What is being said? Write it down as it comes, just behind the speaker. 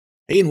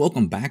Hey, and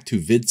welcome back to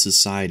Vid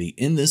Society.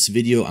 In this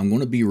video, I'm going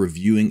to be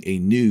reviewing a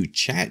new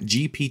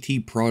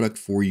ChatGPT product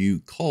for you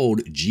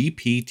called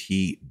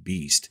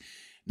GPTBeast.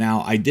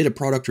 Now, I did a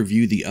product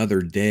review the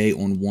other day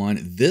on one.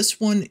 This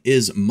one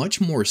is much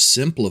more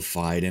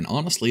simplified, and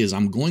honestly, as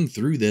I'm going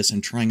through this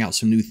and trying out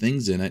some new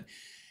things in it,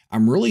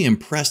 I'm really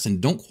impressed and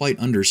don't quite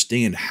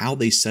understand how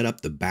they set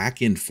up the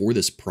back end for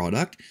this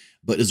product.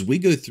 But as we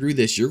go through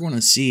this, you're going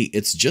to see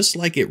it's just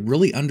like it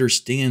really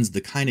understands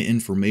the kind of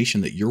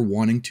information that you're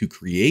wanting to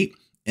create,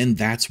 and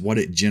that's what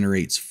it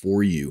generates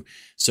for you.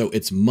 So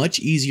it's much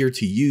easier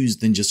to use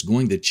than just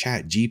going to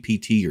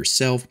ChatGPT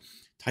yourself,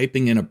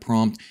 typing in a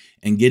prompt,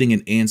 and getting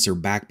an answer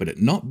back, but it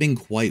not being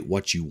quite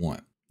what you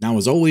want. Now,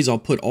 as always, I'll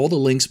put all the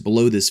links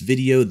below this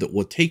video that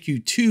will take you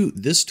to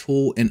this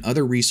tool and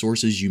other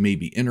resources you may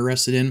be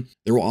interested in.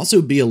 There will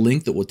also be a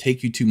link that will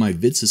take you to my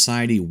Vid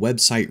Society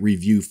website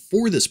review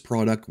for this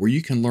product, where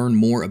you can learn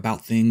more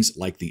about things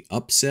like the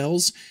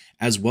upsells,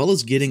 as well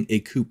as getting a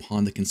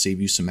coupon that can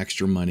save you some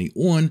extra money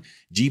on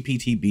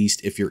GPTBeast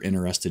if you're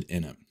interested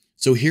in it.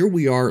 So here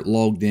we are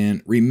logged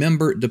in.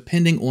 Remember,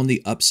 depending on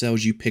the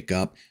upsells you pick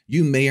up,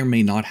 you may or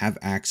may not have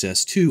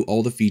access to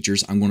all the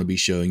features I'm going to be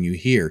showing you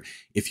here.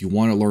 If you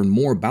want to learn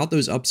more about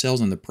those upsells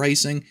and the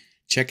pricing,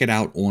 check it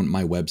out on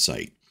my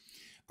website.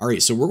 All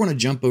right, so we're going to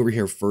jump over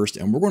here first,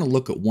 and we're going to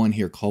look at one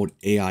here called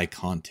AI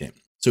content.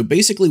 So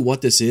basically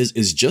what this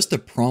is just a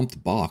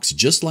prompt box,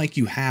 just like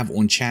you have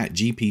on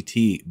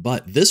ChatGPT,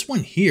 but this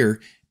one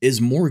here is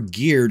more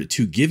geared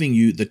to giving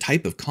you the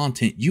type of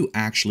content you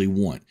actually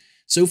want.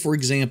 So for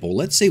example,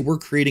 let's say we're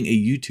creating a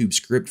YouTube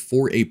script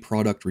for a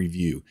product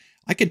review.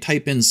 I could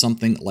type in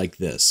something like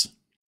this,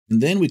 and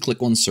then we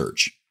click on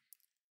search.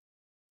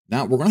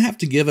 Now we're going to have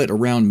to give it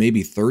around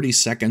maybe 30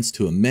 seconds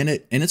to a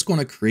minute, and it's going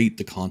to create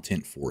the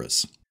content for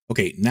us.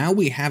 Okay, now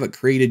we have it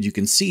created. You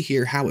can see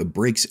here how it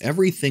breaks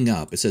everything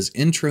up. It says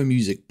intro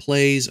music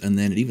plays, and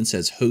then it even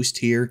says host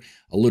here,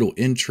 a little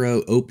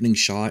intro, opening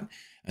shot,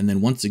 and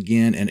then once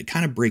again, and it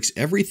kind of breaks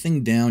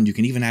everything down. You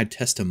can even add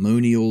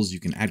testimonials, you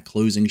can add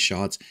closing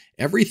shots.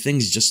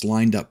 Everything's just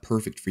lined up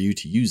perfect for you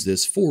to use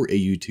this for a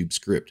YouTube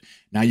script.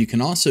 Now you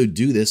can also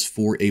do this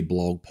for a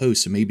blog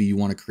post. So maybe you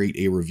want to create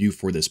a review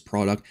for this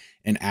product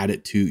and add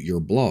it to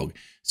your blog.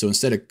 So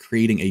instead of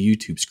creating a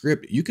YouTube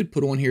script, you could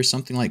put on here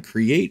something like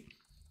create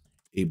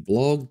a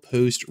blog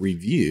post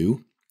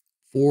review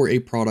for a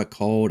product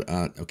called,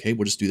 okay,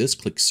 we'll just do this,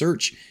 click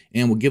search,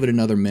 and we'll give it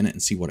another minute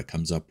and see what it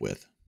comes up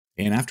with.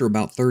 And after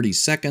about 30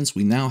 seconds,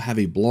 we now have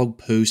a blog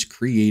post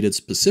created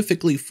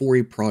specifically for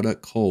a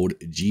product called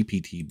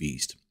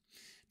GPTBeast.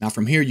 Now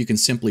from here, you can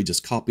simply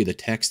just copy the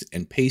text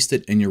and paste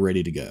it, and you're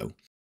ready to go.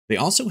 They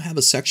also have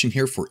a section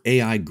here for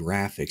AI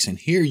graphics, and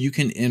here you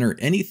can enter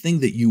anything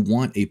that you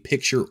want a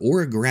picture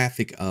or a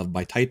graphic of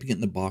by typing it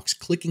in the box,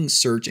 clicking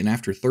search, and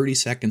after 30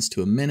 seconds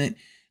to a minute,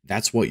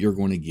 that's what you're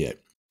going to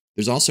get.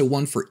 There's also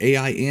one for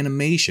AI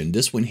animation.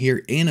 This one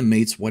here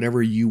animates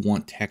whatever you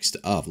want text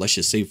of. Let's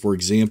just say, for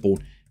example,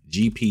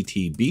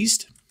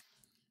 GPTBeast.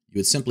 You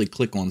would simply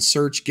click on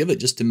search, give it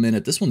just a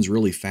minute. This one's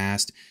really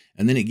fast,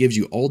 and then it gives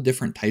you all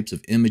different types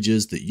of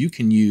images that you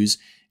can use,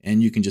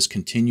 and you can just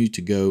continue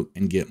to go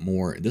and get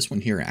more. This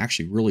one here I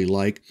actually really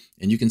like,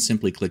 and you can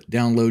simply click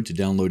download to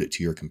download it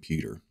to your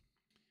computer.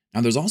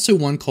 Now there's also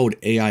one called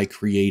AI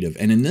Creative,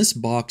 and in this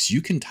box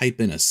you can type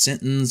in a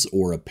sentence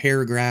or a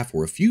paragraph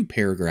or a few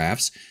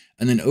paragraphs,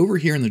 and then over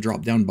here in the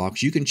drop down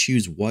box you can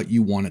choose what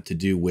you want it to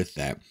do with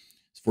that.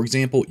 For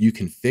example, you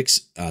can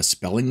fix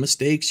spelling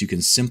mistakes, you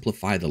can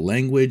simplify the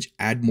language,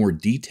 add more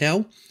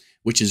detail,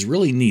 which is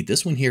really neat.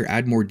 This one here,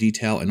 add more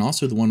detail, and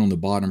also the one on the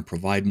bottom,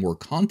 provide more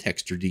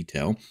context or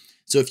detail.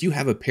 So if you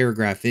have a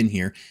paragraph in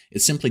here,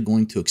 it's simply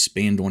going to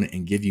expand on it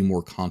and give you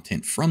more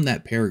content from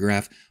that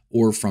paragraph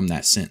or from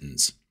that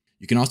sentence.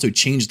 You can also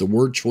change the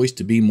word choice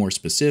to be more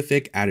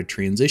specific, add a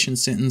transition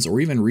sentence,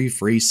 or even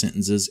rephrase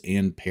sentences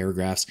and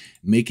paragraphs,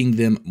 making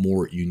them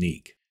more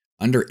unique.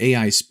 Under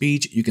AI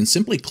speech, you can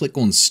simply click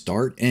on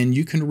start, and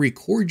you can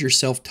record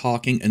yourself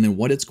talking, and then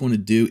what it's going to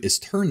do is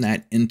turn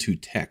that into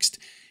text.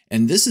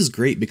 And this is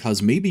great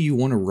because maybe you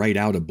want to write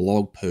out a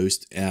blog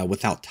post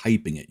without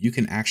typing it. You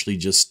can actually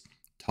just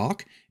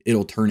talk.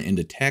 It'll turn it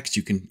into text.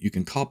 You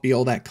can copy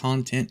all that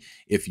content.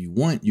 If you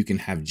want, you can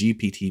have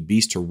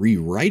GPTBeast to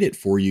rewrite it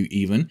for you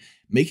even,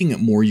 making it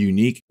more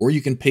unique, or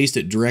you can paste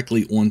it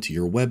directly onto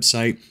your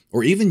website,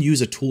 or even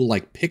use a tool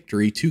like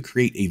Pictory to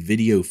create a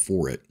video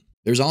for it.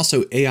 There's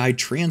also AI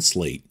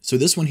Translate. So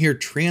this one here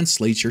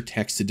translates your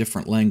text to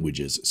different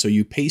languages. So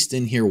you paste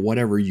in here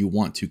whatever you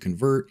want to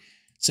convert,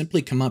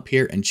 simply come up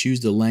here and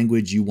choose the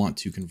language you want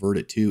to convert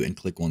it to and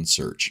click on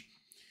search.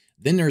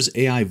 Then there's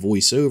AI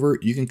voiceover.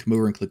 You can come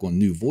over and click on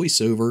new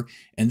voiceover.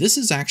 And this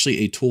is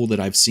actually a tool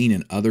that I've seen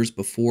in others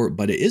before,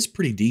 but it is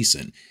pretty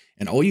decent.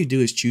 And all you do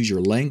is choose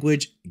your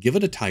language, give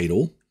it a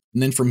title,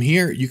 and then from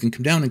here, you can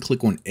come down and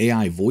click on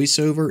AI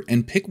voiceover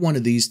and pick one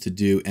of these to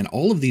do. And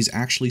all of these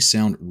actually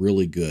sound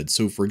really good.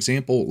 So for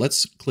example,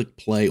 let's click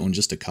play on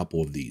just a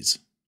couple of these.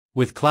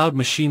 With cloud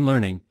machine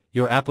learning,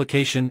 your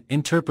application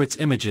interprets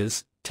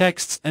images,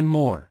 texts, and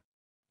more.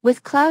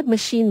 With cloud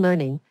machine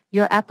learning,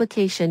 your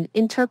application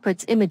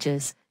interprets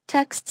images,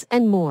 texts,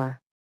 and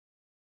more.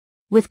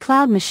 With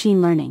cloud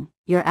machine learning,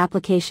 your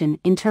application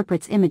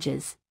interprets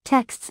images,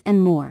 texts,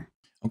 and more.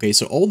 Okay,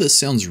 so all this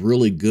sounds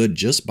really good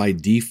just by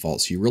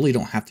default, so you really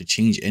don't have to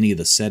change any of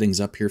the settings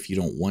up here if you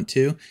don't want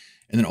to.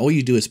 And then all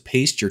you do is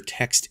paste your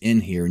text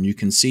in here, and you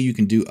can see you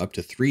can do up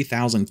to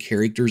 3,000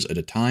 characters at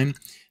a time.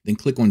 Then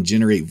click on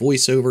Generate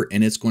Voiceover,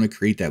 and it's going to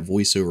create that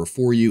voiceover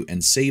for you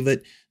and save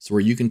it, so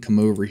where you can come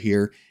over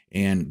here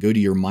and go to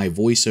your My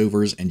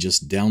Voiceovers and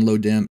just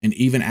download them and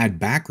even add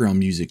background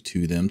music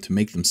to them to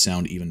make them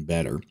sound even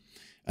better.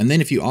 And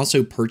then if you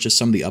also purchase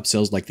some of the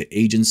upsells like the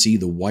agency,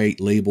 the white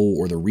label,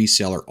 or the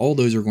reseller, all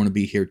those are going to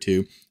be here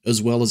too,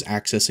 as well as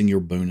accessing your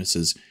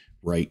bonuses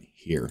right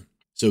here.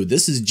 So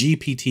this is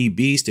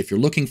GPTBeast. If you're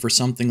looking for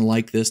something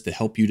like this to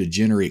help you to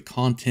generate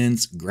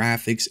contents,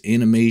 graphics,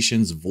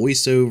 animations,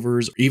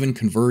 voiceovers, or even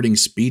converting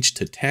speech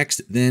to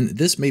text, then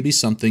this may be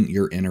something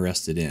you're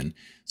interested in.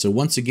 So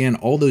once again,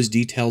 all those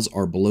details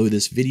are below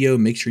this video.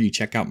 Make sure you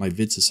check out my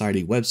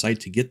VidSociety website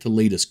to get the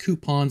latest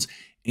coupons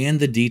and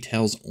the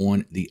details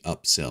on the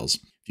upsells.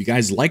 If you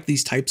guys like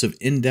these types of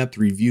in-depth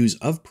reviews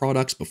of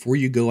products before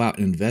you go out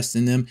and invest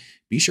in them,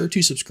 be sure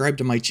to subscribe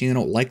to my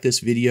channel, like this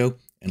video,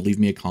 and leave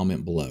me a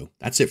comment below.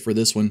 That's it for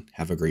this one.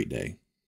 Have a great day.